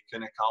and they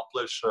can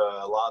accomplish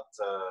a lot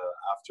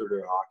after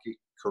their hockey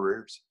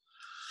careers.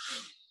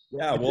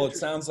 Yeah, well, it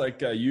sounds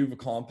like you've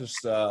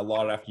accomplished a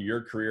lot after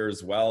your career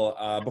as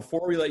well.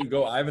 Before we let you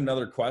go, I have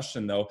another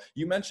question, though.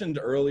 You mentioned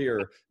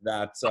earlier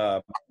that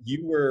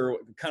you were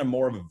kind of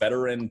more of a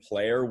veteran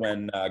player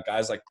when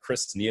guys like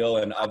Chris Neil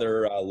and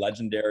other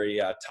legendary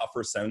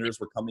tougher Senators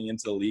were coming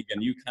into the league,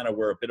 and you kind of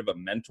were a bit of a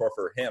mentor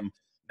for him.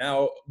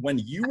 Now, when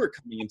you were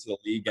coming into the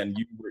league and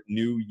you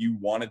knew you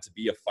wanted to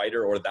be a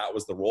fighter or that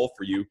was the role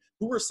for you,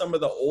 who were some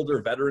of the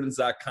older veterans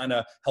that kind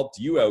of helped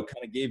you out,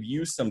 kind of gave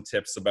you some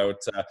tips about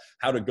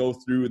how to go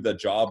through the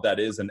job that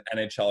is an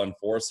NHL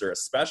enforcer?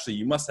 Especially,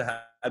 you must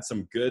have had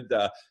some good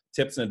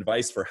tips and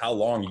advice for how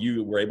long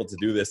you were able to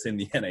do this in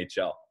the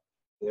NHL.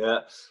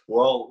 Yeah,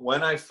 well,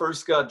 when I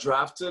first got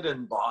drafted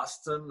in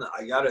Boston,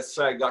 I got to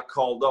say I got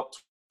called up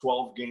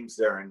 12 games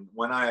there. And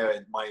when I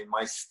had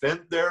my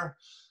stint there,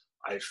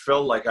 I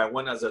felt like I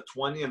went as a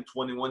 20 and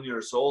 21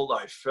 years old.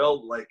 I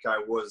felt like I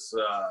was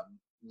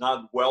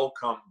not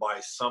welcomed by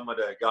some of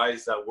the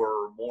guys that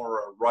were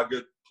more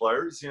rugged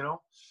players, you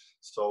know.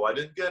 So I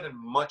didn't get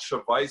much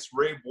advice.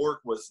 Ray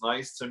Bourque was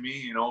nice to me.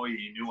 You know,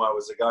 he knew I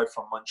was a guy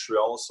from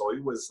Montreal, so he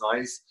was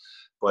nice.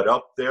 But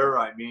up there,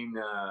 I mean,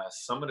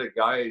 some of the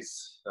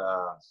guys,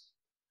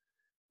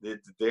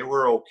 they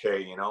were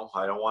okay, you know.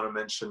 I don't want to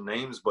mention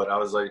names, but I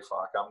was like,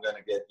 fuck, I'm going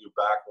to get you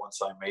back once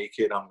I make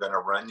it. I'm going to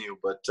run you.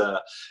 But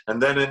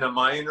and then in the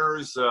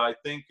minors, I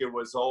think it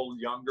was all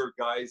younger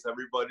guys.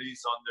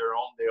 Everybody's on their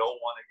own. They all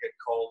want to get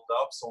called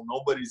up. So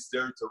nobody's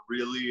there to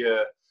really,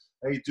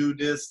 hey, do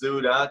this,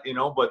 do that, you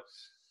know. But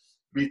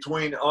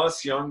between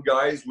us young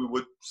guys, we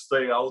would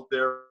stay out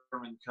there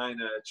and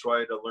kind of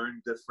try to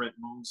learn different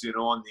moves, you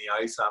know, on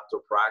the ice after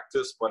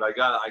practice. But I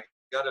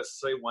gotta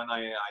say, when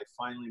I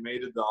finally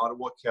made it to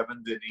Ottawa,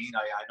 Kevin Dineen,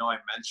 I know I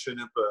mentioned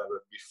it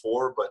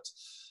before,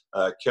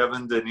 but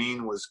Kevin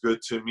Dineen was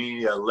good to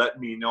me, let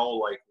me know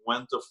like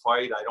when to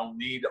fight. I don't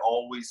need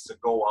always to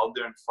go out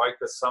there and fight,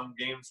 because some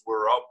games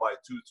we're up by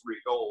 2-3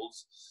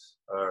 goals,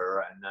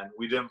 and then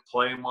we didn't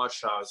play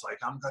much. I was like,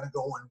 I'm gonna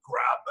go and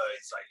grab it.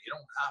 He's like, you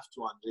don't have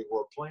to, Andre.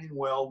 We're playing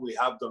well. We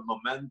have the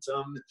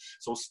momentum.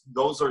 So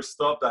those are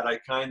stuff that I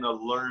kind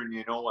of learned,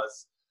 you know,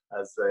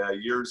 as the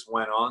years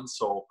went on.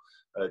 So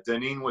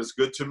Dineen was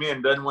good to me.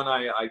 And then when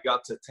I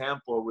got to Tampa,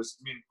 it was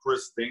me and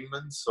Chris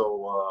Dingman.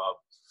 So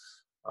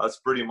that's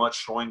pretty much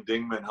showing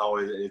Dingman how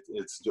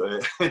it's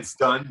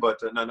done. But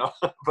no,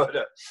 but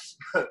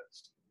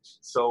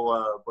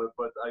so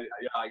but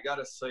I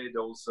gotta say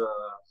those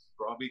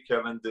probably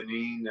Kevin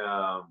Dineen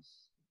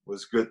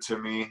was good to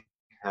me.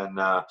 And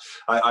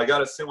I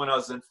gotta say, when I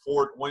was in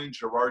Fort Wayne,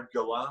 Gerard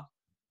Gallant,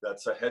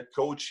 that's a head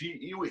coach.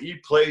 He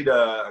played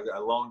a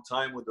long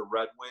time with the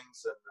Red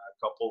Wings and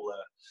a couple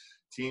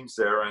teams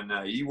there, and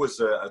he was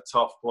a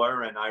tough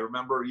player. And I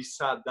remember he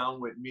sat down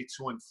with me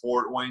too in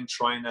Fort Wayne,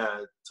 trying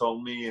to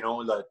tell me, you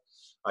know, that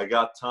I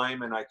got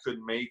time and I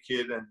couldn't make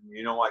it, and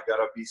you know, I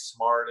gotta be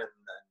smart, and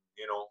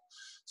you know,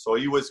 so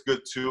he was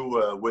good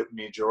too with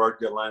me. Gerard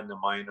Gallant, the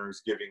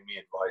minors, giving me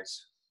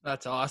advice.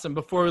 That's awesome.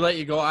 Before we let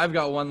you go, I've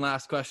got one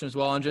last question as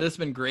well, Andre. This has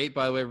been great,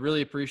 by the way.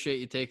 Really appreciate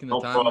you taking the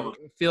time. Problem.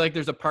 I feel like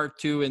there's a part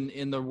 2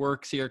 in the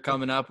works here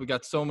coming up. We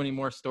got so many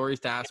more stories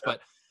to ask, but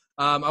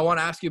I want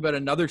to ask you about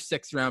another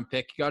 6th-round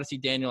pick. You got to see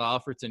Daniel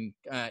Alfredsson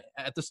at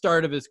the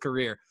start of his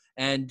career,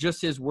 and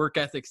just his work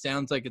ethic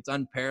sounds like it's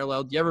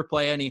unparalleled. Do you ever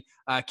play any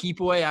keep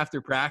away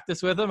after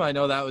practice with him? I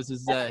know that was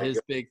his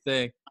big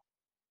thing.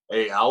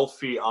 Hey,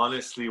 Alfie,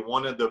 honestly,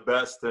 one of the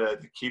best to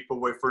keep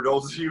away. For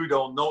those of you who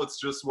don't know, it's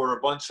just we're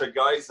a bunch of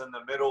guys in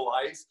the middle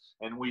ice,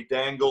 and we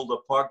dangle the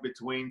puck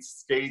between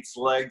skates,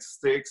 legs,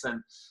 sticks, and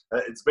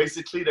it's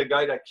basically the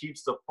guy that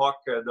keeps the puck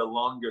the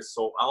longest.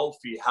 So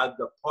Alfie had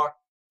the puck,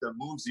 the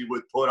moves he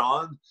would put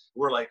on.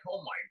 We're like,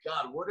 oh my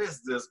God, what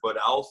is this? But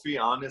Alfie,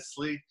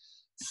 honestly,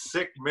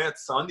 sick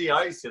mitts on the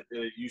ice.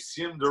 You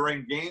see him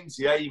during games.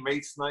 Yeah, he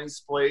makes nice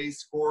plays,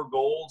 score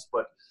goals,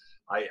 but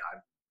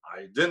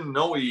I didn't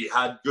know he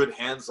had good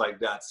hands like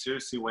that.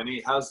 Seriously, when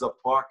he has the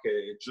puck,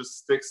 it just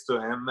sticks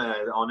to him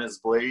on his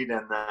blade.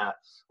 And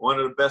one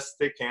of the best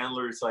stick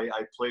handlers I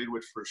played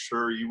with for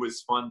sure. He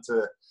was fun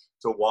to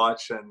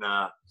watch. And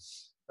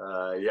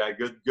yeah,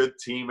 good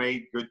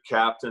teammate, good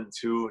captain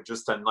too.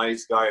 Just a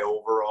nice guy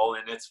overall.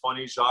 And it's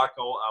funny, Jacques,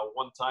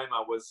 one time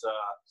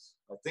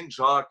I think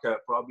Jacques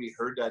probably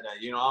heard that,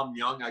 you know, I'm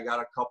young. I got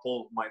a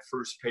couple of my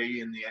first pay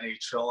in the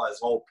NHL. I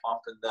was all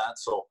pumping that.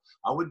 So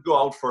I would go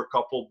out for a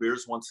couple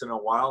beers once in a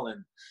while.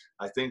 And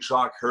I think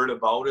Jacques heard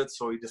about it.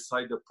 So he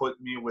decided to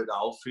put me with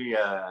Alfie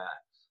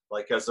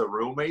like as a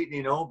roommate,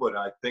 you know. But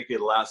I think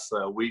it lasts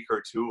a week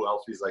or two.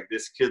 Alfie's like,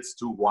 this kid's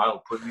too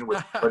wild. Put me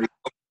with somebody.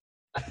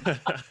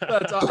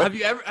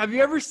 Have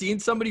you ever seen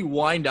somebody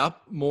wind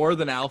up more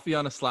than Alfie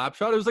on a slap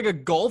shot? It was like a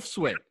golf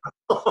swing.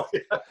 Oh,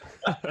 yeah.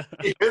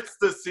 He hits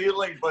the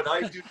ceiling, but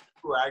I do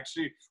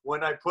actually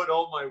when I put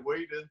all my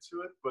weight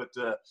into it. But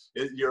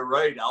you're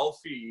right,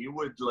 Alfie. He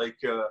would like,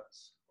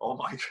 oh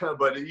my God!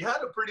 But he had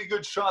a pretty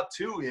good shot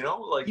too. You know,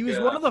 like he was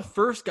one of the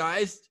first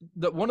guys,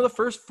 one of the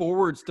first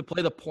forwards to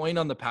play the point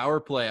on the power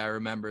play. I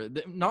remember.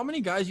 Not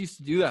many guys used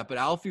to do that, but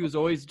Alfie was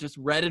always just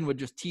Redden would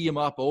just tee him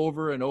up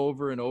over and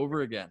over and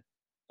over again.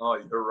 Oh,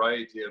 you're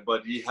right. Yeah,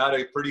 but he had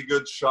a pretty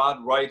good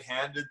shot,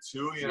 right-handed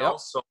too. You know,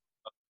 so.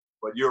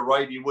 But you're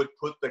right. He would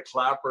put the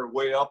clapper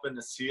way up in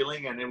the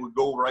ceiling, and it would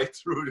go right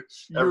through.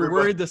 You're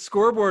worried the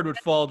scoreboard would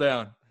fall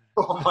down.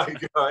 Oh my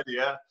God,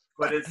 yeah.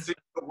 But it seemed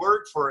to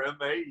work for him.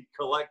 Eh? He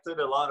collected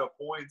a lot of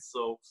points,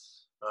 so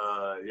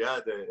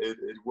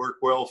it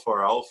worked well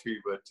for Alfie.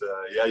 But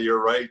yeah,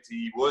 you're right.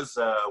 He was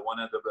one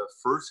of the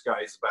first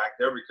guys back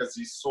there because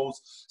he's so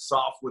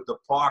soft with the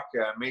puck.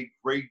 Made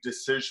great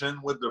decision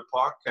with the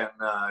puck and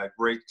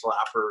great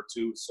clapper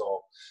too.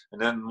 So, and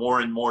then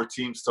more and more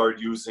teams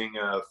started using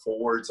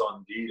forwards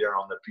on D there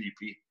on the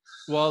PP.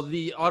 Well,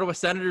 the Ottawa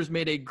Senators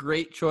made a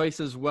great choice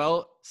as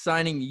well,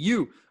 signing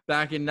you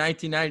back in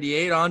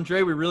 1998.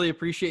 Andre, we really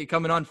appreciate you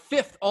coming on,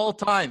 5th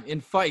all-time in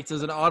fights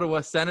as an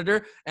Ottawa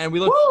Senator, and we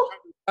look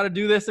forward to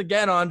do this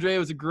again, Andre. It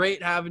was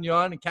great having you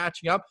on and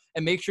catching up,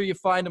 and make sure you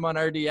find him on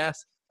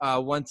RDS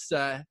once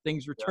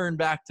things return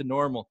back to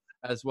normal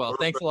as well.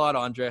 Perfect. Thanks a lot,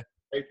 Andre.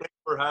 Hey, thanks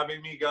for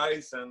having me,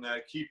 guys, and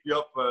keep you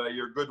up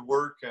your good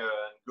work, and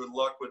good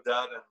luck with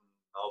that, and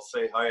I'll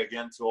say hi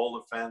again to all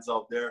the fans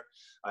out there.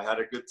 I had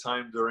a good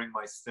time during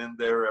my stint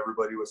there.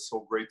 Everybody was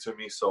so great to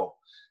me. So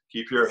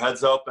keep your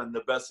heads up, and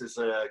the best is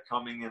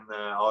coming in the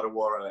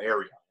Ottawa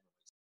area.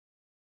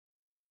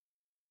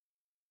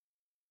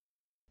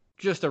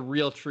 Just a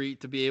real treat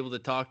to be able to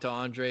talk to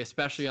Andre,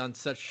 especially on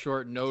such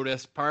short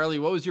notice. Parley,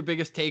 what was your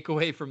biggest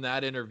takeaway from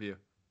that interview?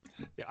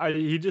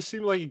 He just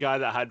seemed like a guy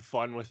that had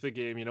fun with the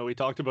game. You know, we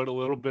talked about a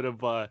little bit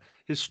of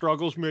his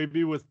struggles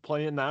maybe with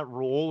playing that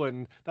role,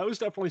 and that was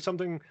definitely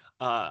something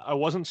I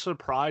wasn't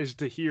surprised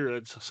to hear.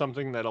 It's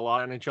something that a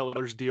lot of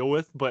NHLers deal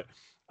with, but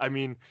I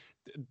mean,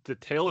 the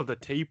tail of the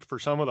tape for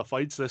some of the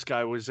fights this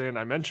guy was in.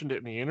 I mentioned it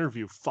in the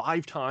interview,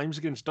 5 times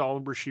against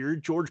Donald Brashear,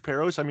 George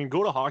Parros. I mean,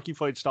 go to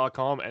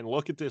hockeyfights.com and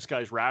look at this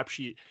guy's rap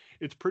sheet.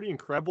 It's pretty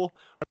incredible,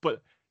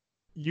 but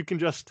you can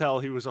just tell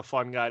he was a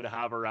fun guy to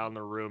have around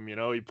the room. You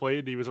know,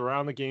 he was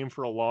around the game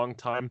for a long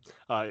time.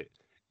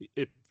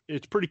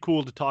 It's pretty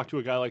cool to talk to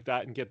a guy like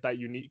that and get that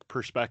unique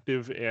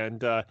perspective, and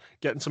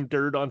getting some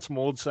dirt on some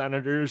old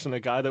Senators and a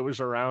guy that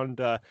was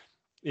around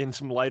in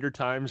some lighter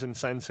times in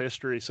Sens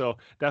history. So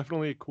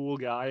definitely a cool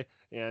guy,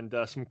 and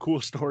some cool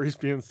stories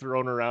being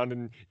thrown around.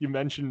 And you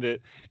mentioned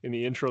it in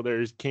the intro there,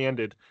 he's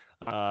candid.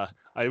 I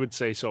would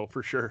say so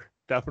for sure.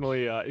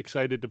 Definitely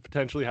excited to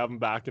potentially have him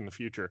back in the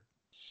future.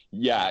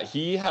 Yeah,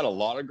 he had a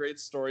lot of great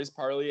stories,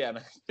 Parley, and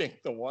I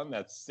think the one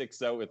that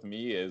sticks out with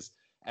me is,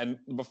 and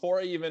before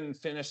I even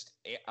finished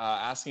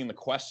asking the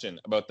question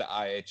about the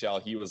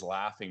IHL, he was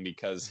laughing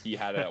because he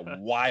had a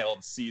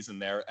wild season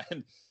there.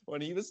 And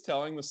when he was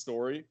telling the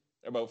story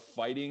about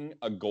fighting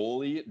a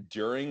goalie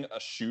during a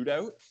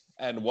shootout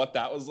and what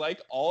that was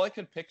like, all I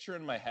could picture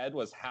in my head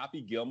was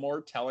Happy Gilmore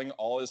telling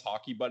all his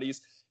hockey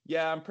buddies,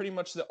 yeah, I'm pretty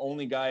much the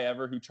only guy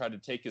ever who tried to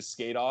take his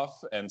skate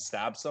off and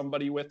stab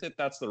somebody with it.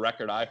 That's the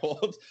record I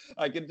hold.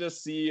 I could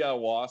just see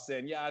Wah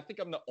saying, yeah, I think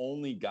I'm the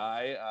only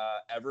guy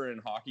ever in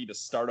hockey to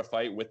start a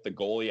fight with the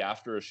goalie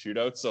after a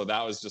shootout. So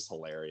that was just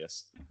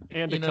hilarious.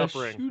 And a cup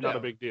ring, not a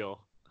big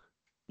deal.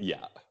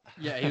 Yeah.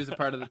 Yeah, he was a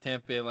part of the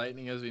Tampa Bay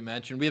Lightning, as we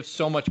mentioned. We have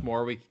so much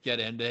more we could get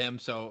into him.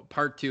 So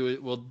part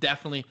 2 will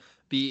definitely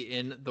be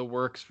in the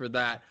works for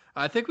that.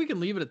 I think we can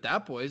leave it at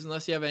that, boys,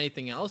 unless you have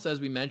anything else. As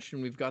we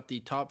mentioned, we've got the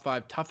top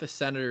 5 toughest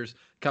Senators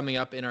coming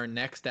up in our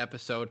next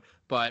episode.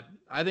 But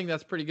I think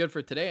that's pretty good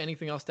for today.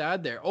 Anything else to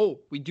add there? Oh,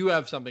 we do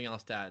have something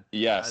else to add.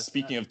 Yeah,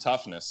 speaking of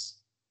toughness,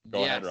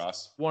 go ahead,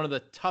 Ross. One of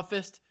the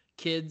toughest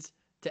kids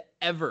to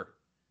ever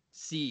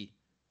see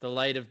the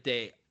light of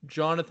day.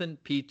 Jonathan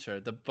Pieter,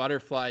 the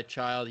butterfly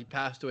child. He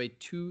passed away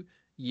 2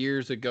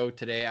 years ago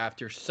today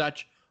after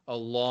such a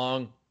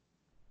long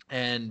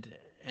and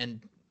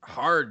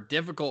hard,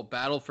 difficult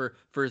battle for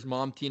his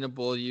mom, Tina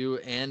Beaulieu,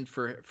 and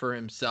for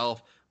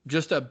himself.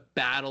 Just a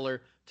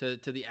battler to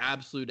the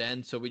absolute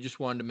end. So we just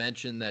wanted to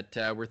mention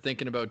that we're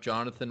thinking about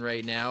Jonathan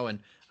right now, and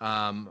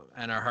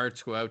our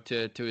hearts go out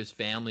to his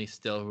family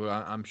still, who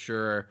I'm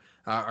sure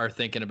are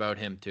thinking about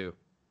him too.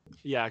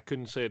 Yeah, I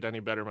couldn't say it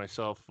any better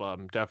myself.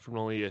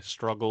 Definitely a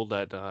struggle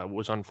that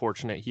was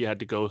unfortunate he had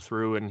to go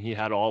through, and he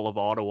had all of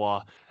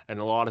Ottawa and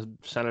a lot of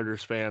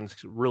Senators fans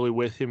really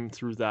with him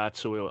through that.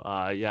 So,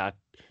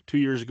 2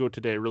 years ago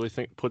today really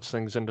puts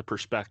things into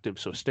perspective.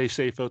 So stay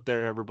safe out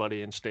there,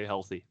 everybody, and stay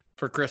healthy.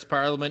 For Chris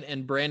Parliament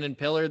and Brandon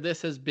Pillar,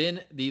 this has been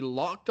the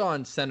Locked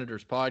On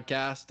Senators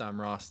podcast. I'm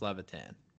Ross Levitan.